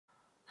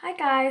Hi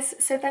guys,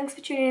 so thanks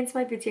for tuning into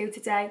my video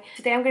today.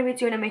 Today I'm going to be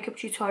doing a makeup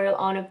tutorial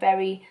on a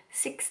very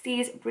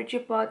 60s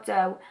Bridgitte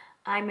Bardot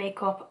eye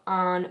makeup,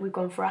 and we've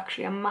gone for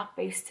actually a matte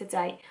base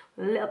today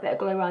with a little bit of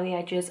glow around the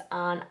edges,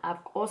 and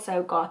I've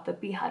also got the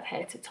beehive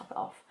hair to top it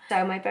off.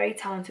 So my very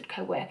talented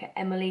co-worker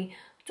Emily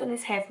done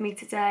this hair for me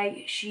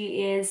today.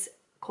 She is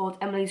called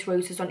Emily's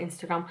Roses on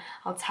Instagram.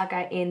 I'll tag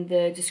her in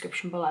the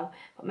description below,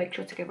 but make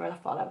sure to give her a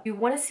follow. If you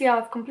want to see how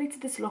I've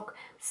completed this look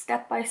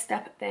step by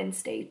step, then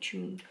stay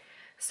tuned.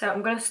 So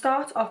I'm going to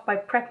start off by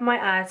prepping my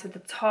eyes with the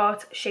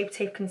Tarte Shape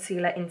Tape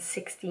Concealer in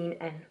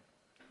 16N.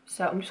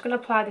 So I'm just going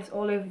to apply this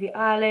all over the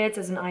eyelids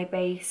as an eye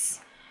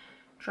base,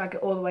 drag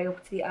it all the way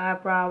up to the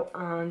eyebrow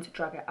and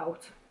drag it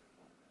out.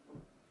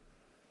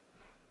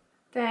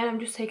 Then I'm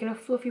just taking a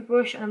fluffy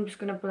brush and I'm just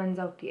going to blend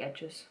out the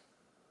edges.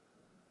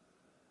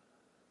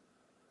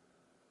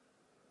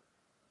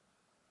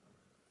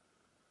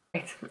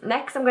 Right,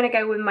 next I'm going to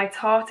go with my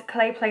Tarte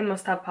Clay Plain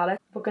Must-Have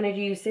palette. We're going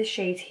to use this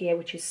shade here,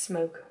 which is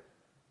Smoke.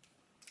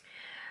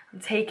 I'm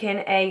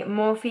taking a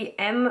Morphe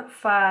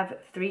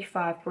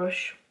M535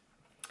 brush.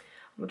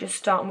 We're just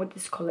starting with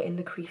this colour in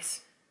the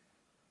crease.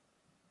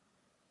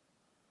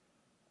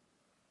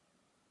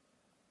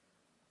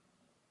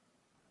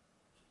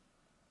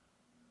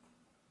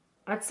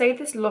 I'd say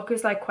this look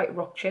is like quite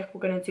rock chick.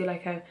 We're going to do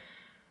like a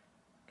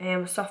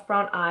soft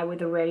brown eye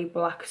with a really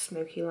black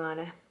smoky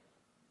liner.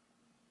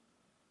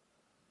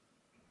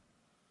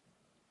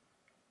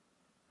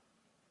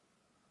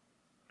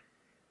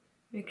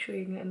 Make sure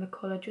you can get in the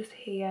colour just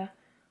here,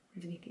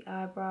 underneath the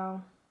eyebrow.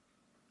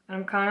 And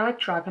I'm kind of like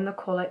dragging the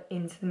colour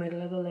into the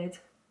middle of the lid.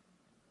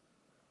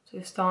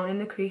 So starting in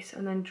the crease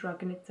and then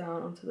dragging it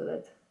down onto the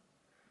lid.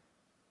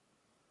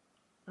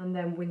 And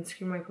then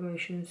windscreen wiper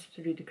motions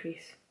through the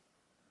crease.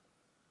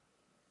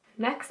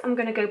 Next, I'm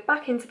going to go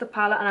back into the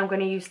palette and I'm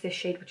going to use this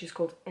shade, which is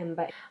called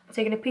Ember. I'm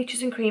taking a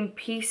Peaches and Cream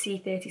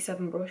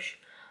PC37 brush.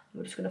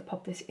 I'm just going to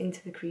pop this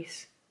into the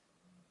crease.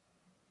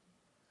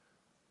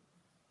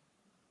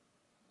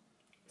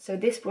 So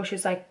this brush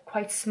is like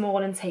quite small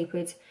and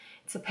tapered.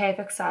 It's a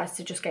perfect size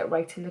to just get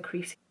right in the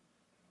crease.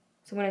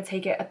 So I'm going to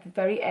take it at the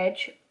very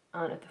edge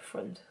and at the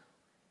front.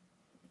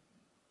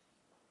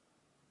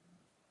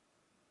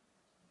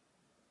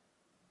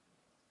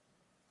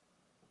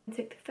 And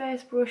take the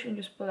first brush and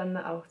just blend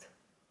that out.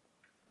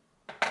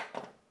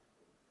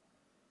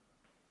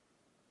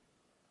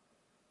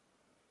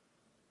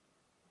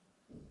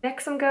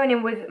 Next I'm going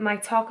in with my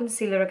Tarte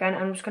concealer again,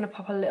 and I'm just going to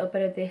pop a little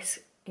bit of this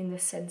in the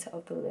centre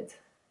of the lid.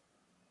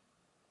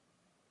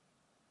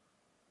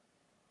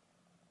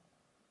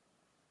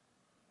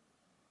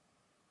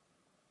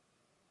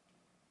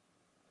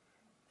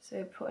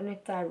 So putting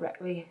it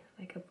directly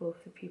like above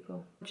the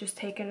pupil. Just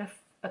taking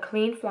a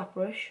clean flat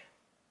brush,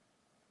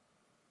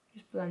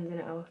 just blending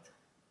it out.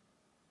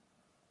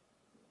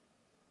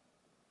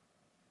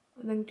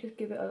 And then just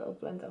give it a little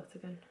blend out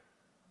again.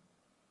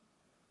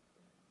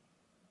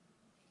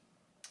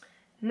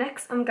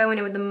 Next I'm going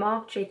in with the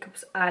Marc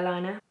Jacobs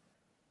eyeliner.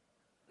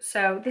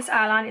 So this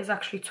eyeliner is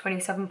actually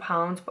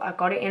 £27, but I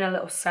got it in a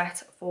little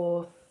set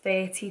for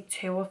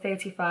 32 or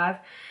 35.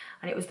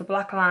 And it was the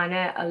black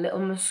liner, a little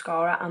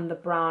mascara and the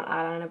brown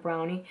eyeliner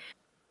brownie.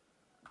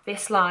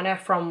 This liner,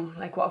 from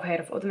like what I've heard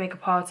of other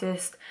makeup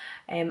artists,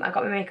 I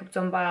got my makeup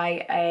done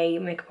by a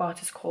makeup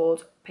artist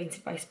called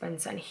Painted by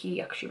Spencer, and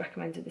he actually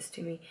recommended this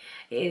to me.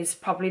 It is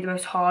probably the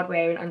most hard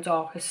wearing and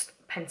darkest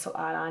pencil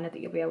eyeliner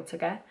that you'll be able to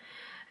get.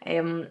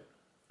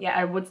 Yeah,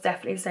 I would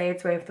definitely say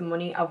it's worth the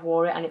money. I've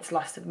wore it and it's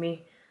lasted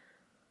me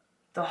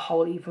the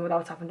whole evening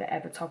without having to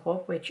ever top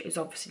up, which is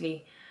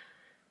obviously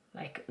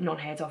like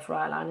non-head off for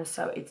eyeliners,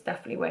 so it's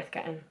definitely worth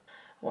getting.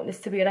 I want this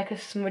to be like a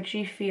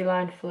smudgy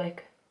feline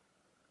flick.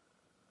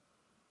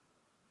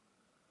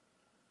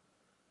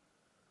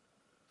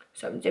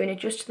 So I'm doing it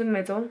just to the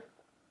middle.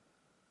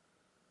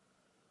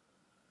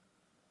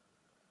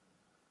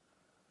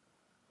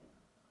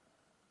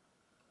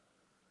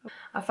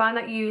 I find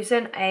that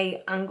using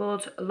a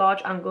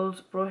large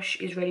angled brush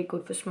is really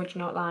good for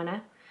smudging out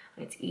liner,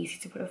 and it's easy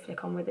to put a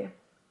flick on with it.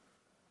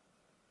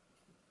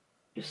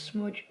 Just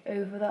smudge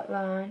over that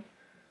line.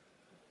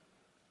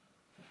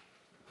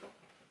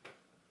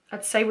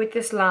 I'd say with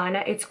this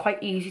liner it's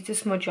quite easy to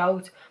smudge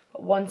out,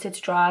 but once it's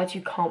dried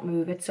you can't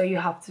move it, so you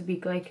have to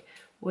be like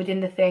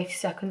within the 30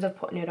 seconds of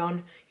putting it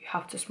on, you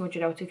have to smudge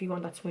it out if you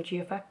want that smudgy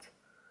effect.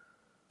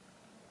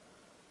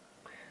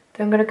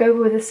 Then I'm going to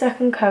go with a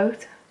second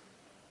coat.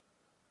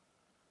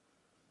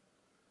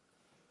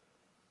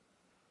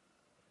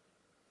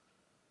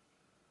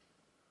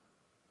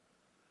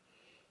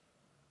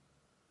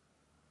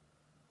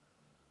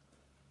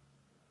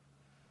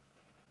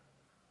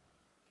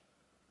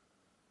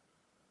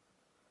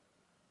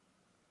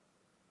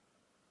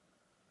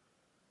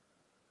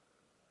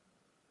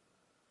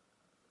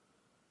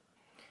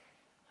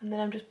 And then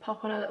I'm just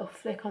popping a little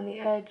flick on the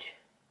edge.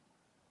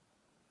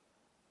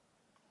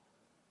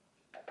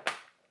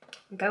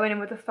 I'm going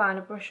in with a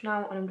finer brush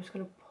now, and I'm just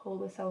going to pull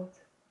this out.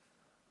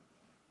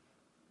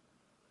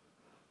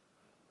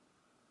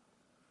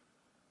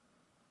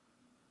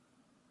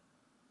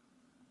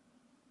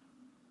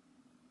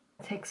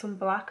 take some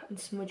black and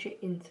smudge it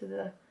into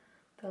the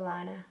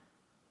liner.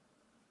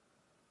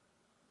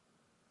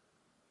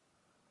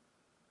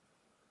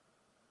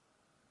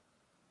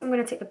 I'm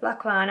going to take the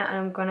black liner and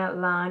I'm going to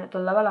line the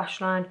lower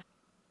lash line.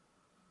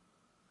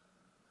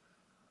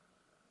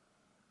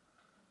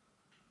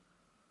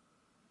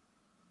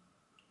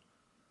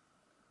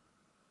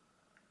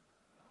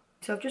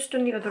 So I've just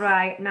done the other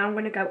eye. Now I'm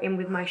going to go in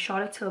with my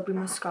Charlotte Tilbury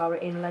mascara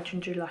in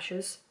Legendary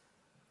Lashes.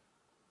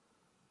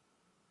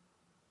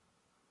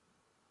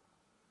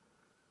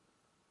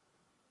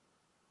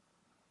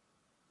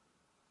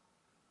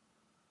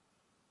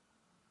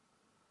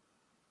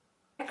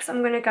 Next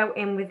I'm going to go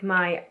in with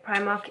my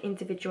Primark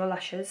Individual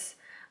lashes,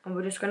 and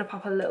we're just going to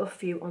pop a little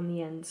few on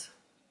the ends.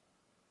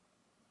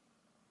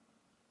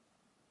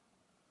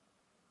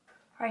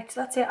 Right,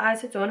 so that's it,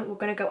 eyes are done. We're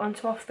going to go on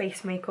to our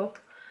face makeup.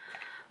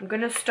 I'm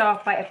going to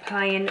start by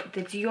applying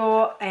the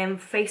Dior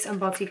Face and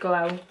Body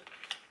Glow.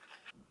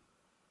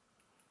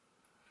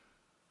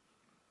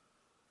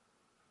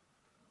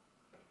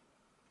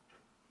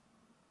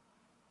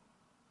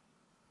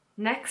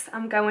 Next,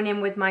 I'm going in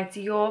with my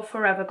Dior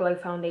Forever Glow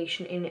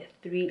Foundation in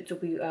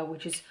 3WO,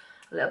 which is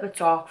a little bit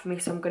dark for me,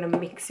 so I'm going to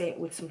mix it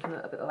with something a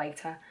little bit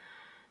lighter.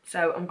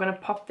 So I'm going to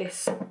pop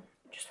this,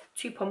 just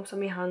 2 pumps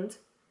on my hand.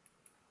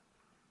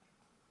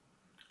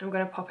 I'm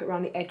going to pop it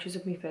around the edges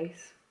of my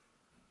face.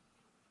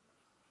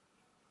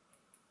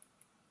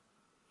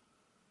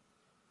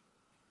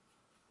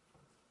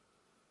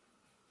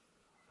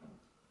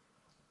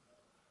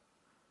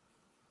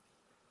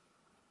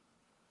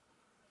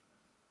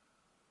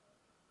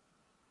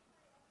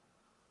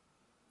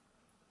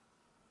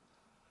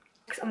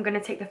 Next, I'm going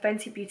to take the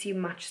Fenty Beauty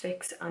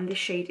Matchsticks, and this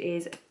shade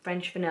is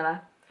French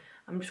Vanilla.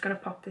 I'm just going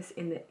to pop this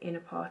in the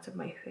inner part of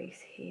my face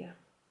here.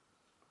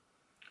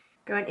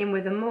 Going in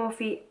with the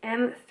Morphe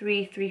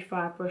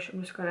M335 brush,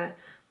 I'm just going to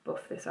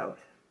buff this out.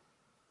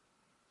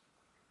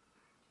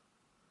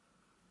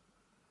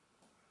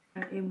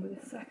 And in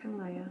with a second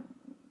layer.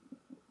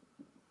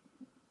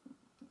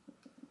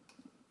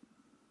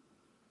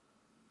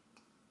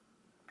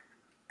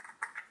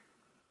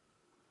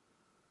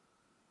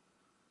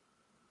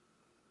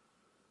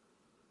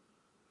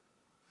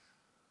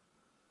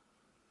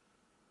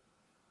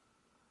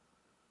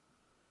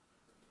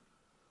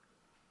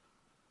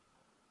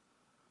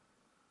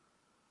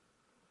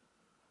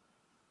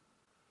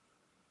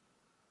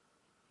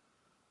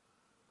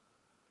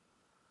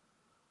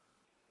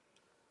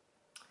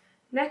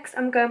 Next,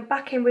 I'm going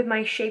back in with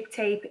my Shape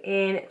Tape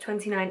in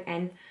 29N,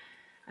 and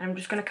I'm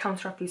just going to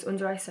counteract these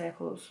under eye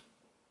circles.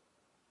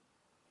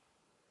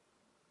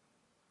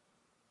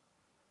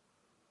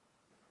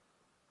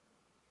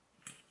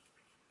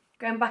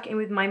 Going back in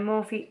with my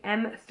Morphe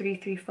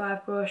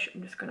M335 brush,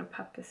 I'm just going to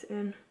pat this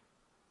in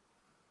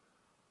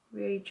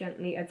really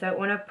gently. I don't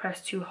want to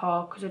press too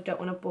hard because I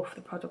don't want to buff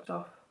the product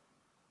off.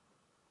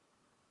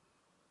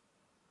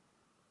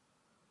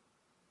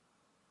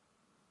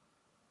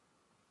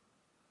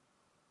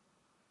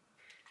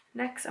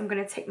 Next, I'm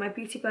going to take my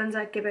beauty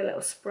blender, give it a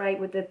little spray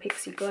with the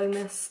Pixi Glow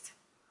Mist,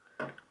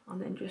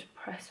 and then just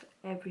press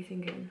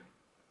everything in.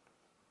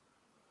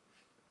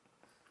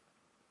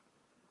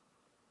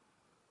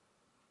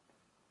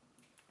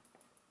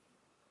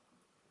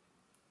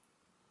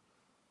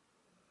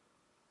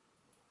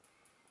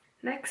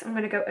 Next, I'm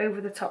going to go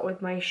over the top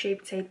with my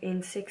Shape Tape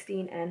in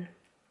 16N.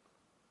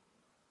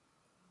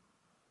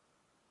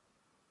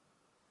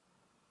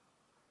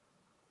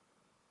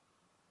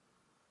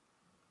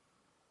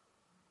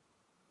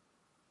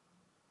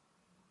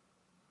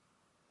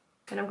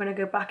 Then I'm going to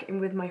go back in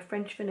with my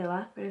French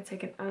Vanilla. I'm going to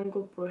take an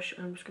angled brush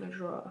and I'm just going to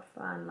draw a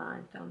fine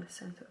line down the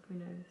centre of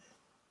my nose.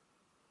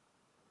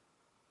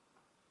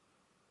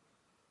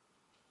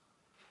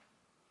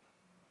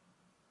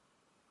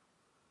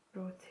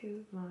 Draw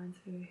 2 lines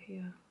over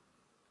here.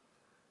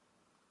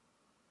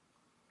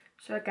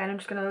 So again, I'm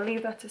just going to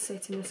leave that to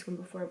sit in the skin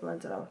before I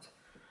blend it out.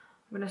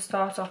 I'm going to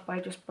start off by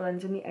just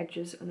blending the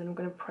edges, and then I'm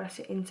going to press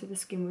it into the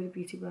skin with a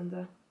beauty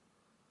blender.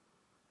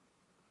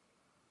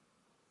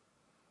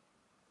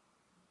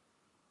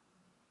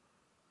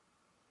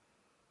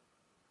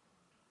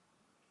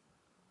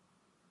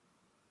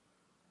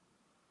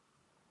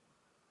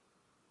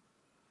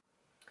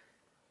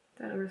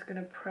 Then I'm just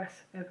going to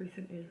press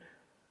everything in.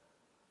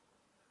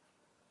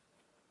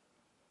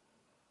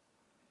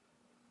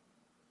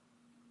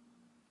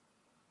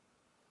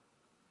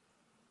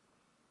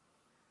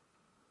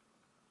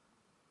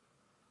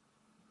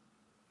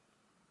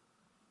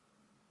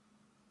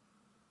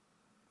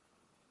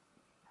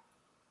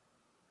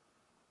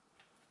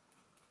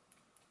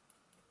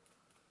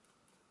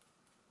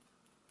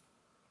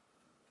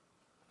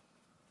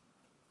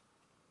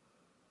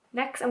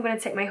 Next, I'm going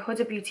to take my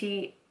Huda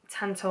Beauty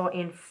Tantour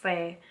in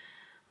Fair,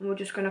 and we're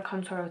just going to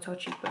contour out our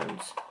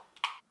cheekbones.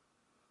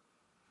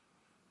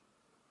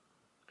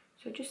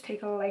 So just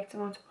take a light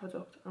amount of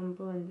product and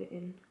blend it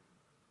in.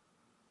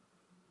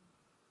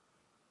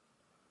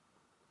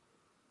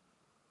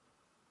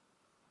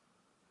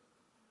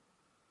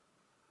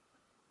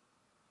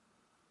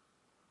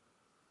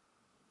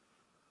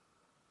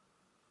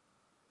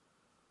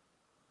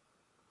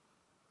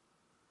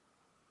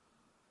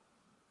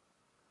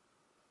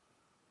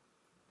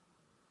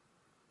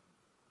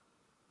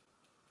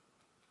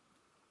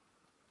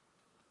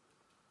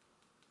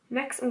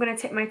 Next, I'm going to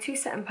take my two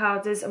setting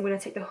powders. I'm going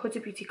to take the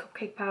Huda Beauty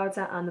Cupcake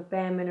powder and the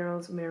Bare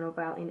Minerals Mineral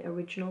Veil in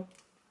Original.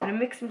 I'm going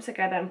to mix them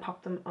together and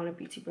pop them on a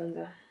beauty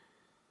blender.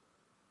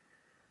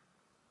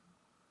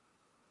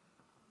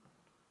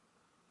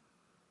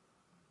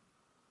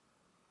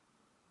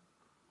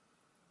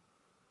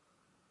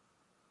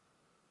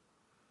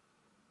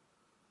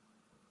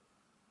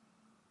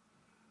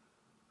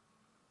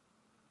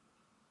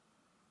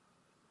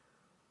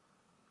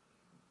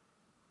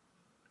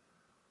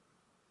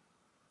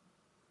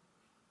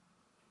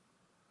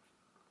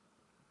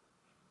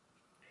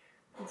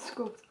 And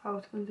sculpt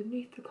out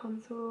underneath the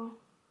contour.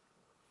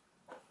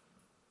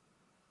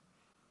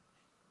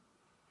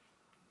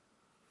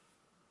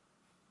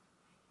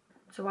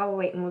 So while we're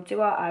waiting, we'll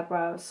do our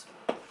eyebrows.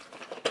 So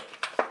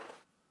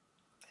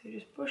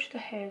just brush the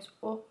hairs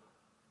up.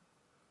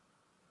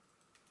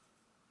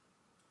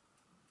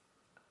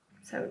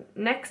 So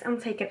next I'm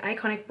taking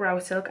Iconic Brow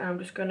Silk and I'm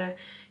just going to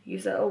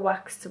use a little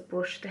wax to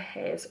brush the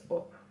hairs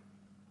up.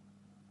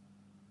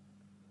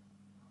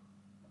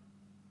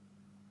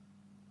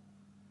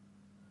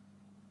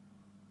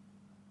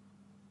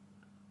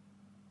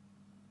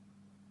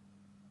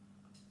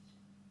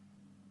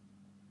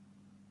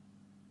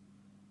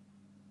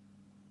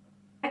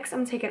 Next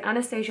I'm taking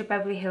Anastasia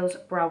Beverly Hills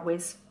Brow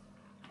Wiz.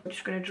 I'm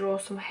just going to draw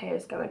some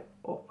hairs going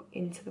up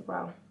into the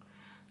brow.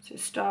 So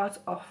start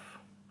off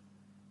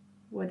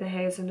where the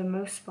hairs are the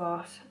most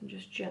sparse and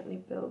just gently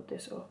build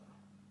this up.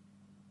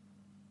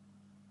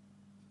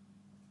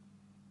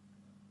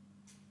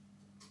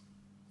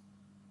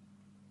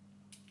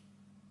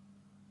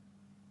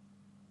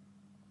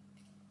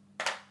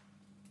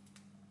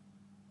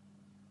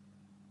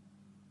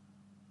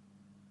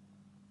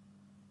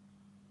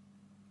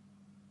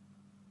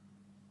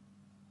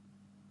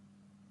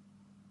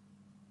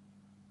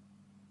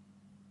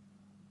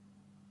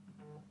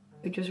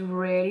 You're just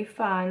really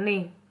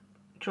finely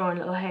drawing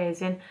little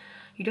hairs in.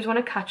 You just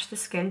want to catch the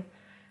skin.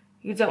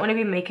 You don't want to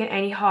be making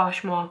any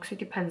harsh marks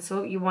with your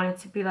pencil. You want it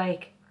to be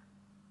like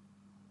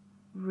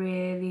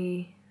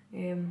really,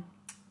 you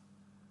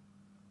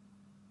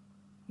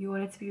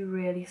want it to be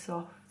really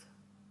soft.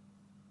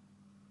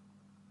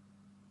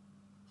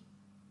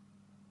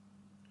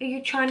 Are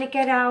you trying to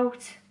get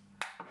out?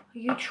 Are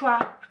you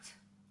trapped?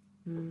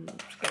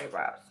 Scary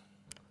brows.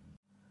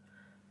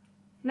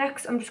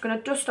 Next, I'm just going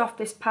to dust off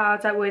this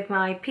powder with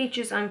my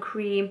Peaches and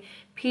Cream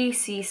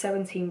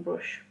PC17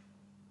 brush.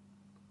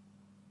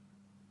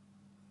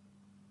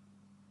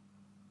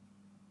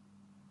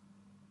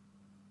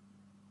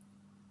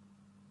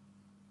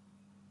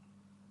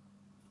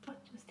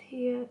 Just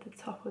here at the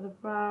top of the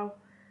brow,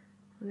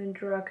 and then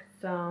drag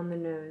down the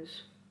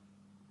nose.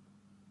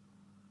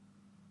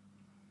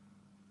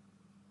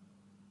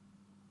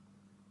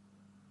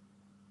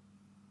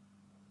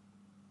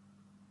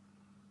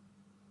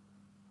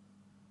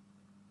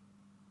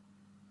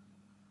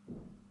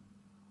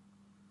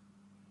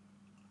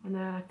 And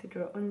then I like to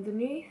draw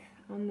underneath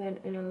and then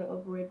in a little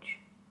bridge.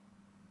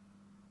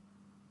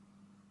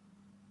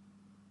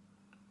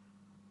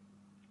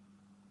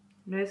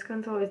 Nose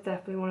contour is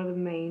definitely one of the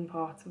main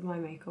parts of my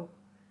makeup.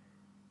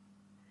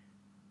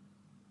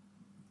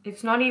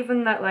 It's not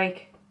even that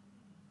like,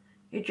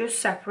 it just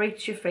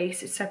separates your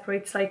face. It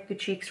separates like the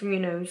cheeks from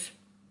your nose.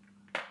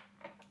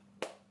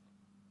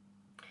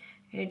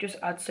 And it just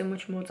adds so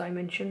much more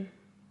dimension.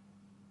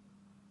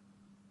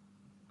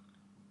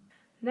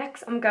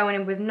 Next, I'm going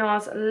in with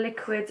Nars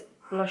Liquid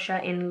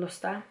Blusher in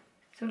Luster.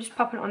 So I'm just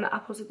popping it on the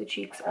apples of the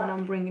cheeks and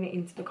I'm bringing it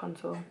into the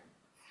contour.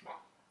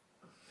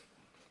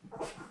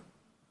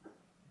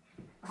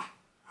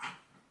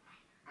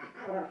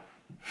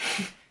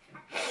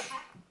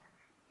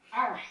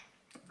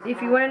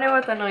 If you want to know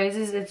what that noise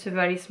is, it's a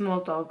very small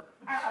dog.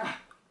 I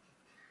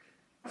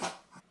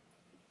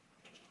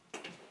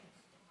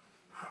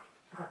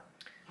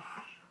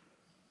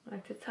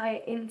like to tie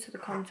it into the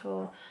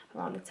contour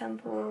around the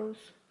temples.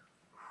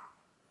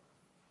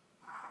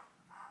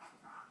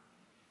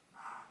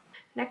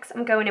 Next,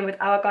 I'm going in with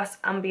Hourglass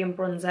Ambient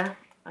Bronzer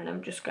and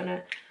I'm just going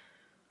to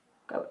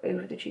go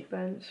over the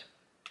cheekbones.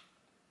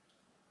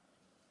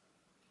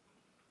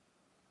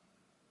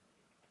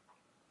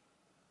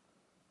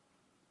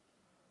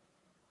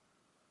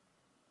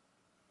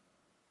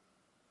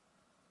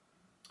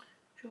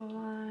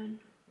 Jawline.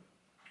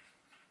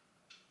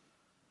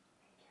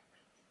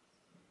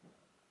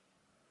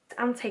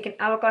 I'm taking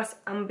Hourglass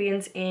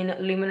Ambient in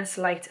Luminous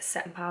Light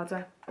Setting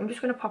Powder. I'm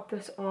just going to pop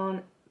this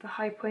on the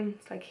high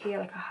points, like here,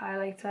 like a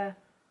highlighter.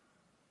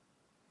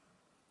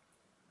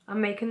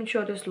 I'm making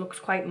sure this looks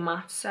quite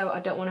matte, so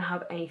I don't want to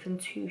have anything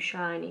too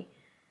shiny.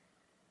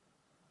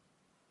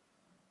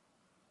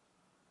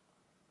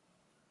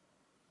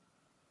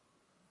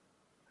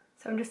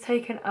 So I'm just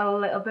taking a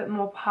little bit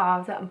more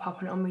powder and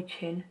popping it on my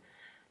chin,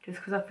 just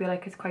because I feel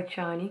like it's quite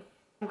shiny.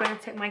 I'm going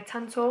to take my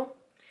Tantour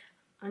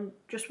and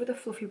just with a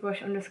fluffy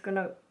brush, I'm just going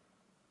to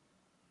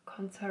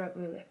contour up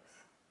my lips.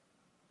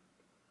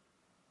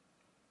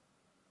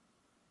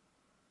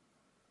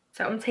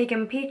 So I'm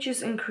taking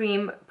Peaches and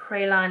Cream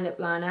Praline Lip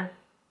Liner.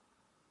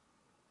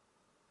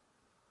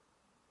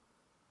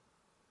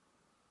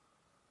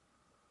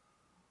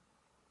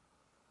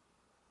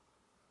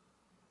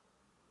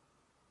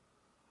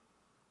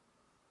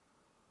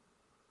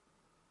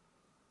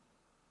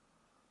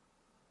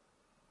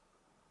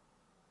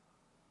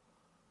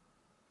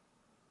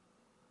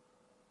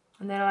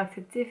 And then I like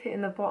to dip it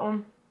in the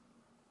bottom.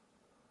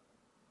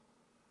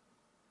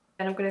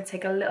 Then I'm going to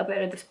take a little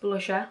bit of this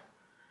blusher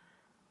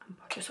and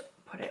just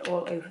put it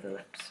all over the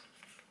lips.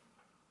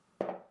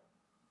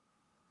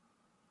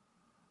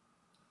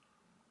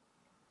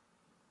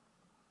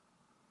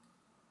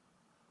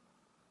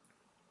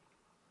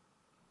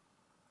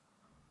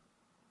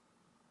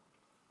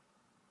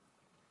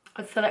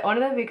 I'd say like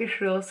one of the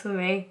biggest rules for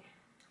me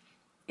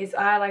is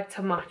I like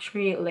to match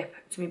my lip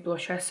to my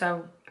blusher.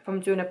 So if I'm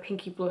doing a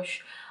pinky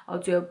blush, I'll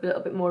do a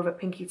little bit more of a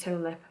pinky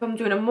tone lip. If I'm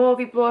doing a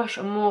mauvey blush,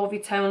 a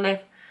mauvey tone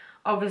lip,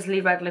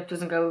 obviously red lip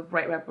doesn't go with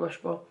bright red blush,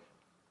 but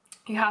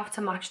you have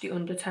to match the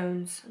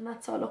undertones. And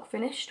that's our look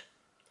finished.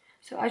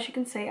 So as you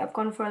can see, I've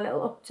gone for a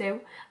little updo.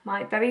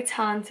 My very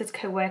talented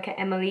co-worker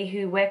Emily,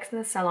 who works in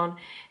the salon,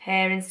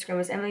 her Instagram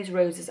is Emily's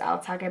Roses. I'll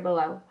tag her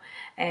below.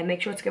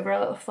 Make sure to give her a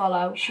little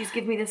follow. She's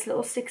given me this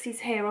little 60s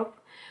hair up.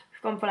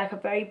 We've gone for like a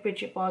very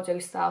Bridgitte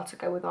Bardot style to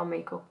go with our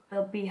makeup.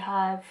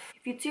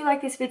 If you do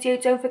like this video,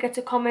 don't forget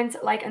to comment,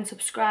 like and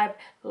subscribe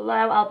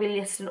below. I'll be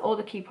listing all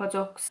the key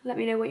products. Let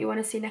me know what you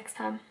want to see next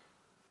time.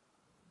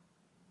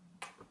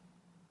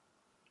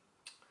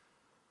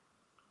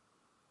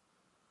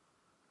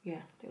 Yeah,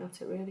 I think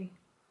that's it really.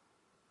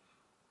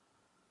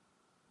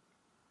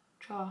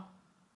 Ciao.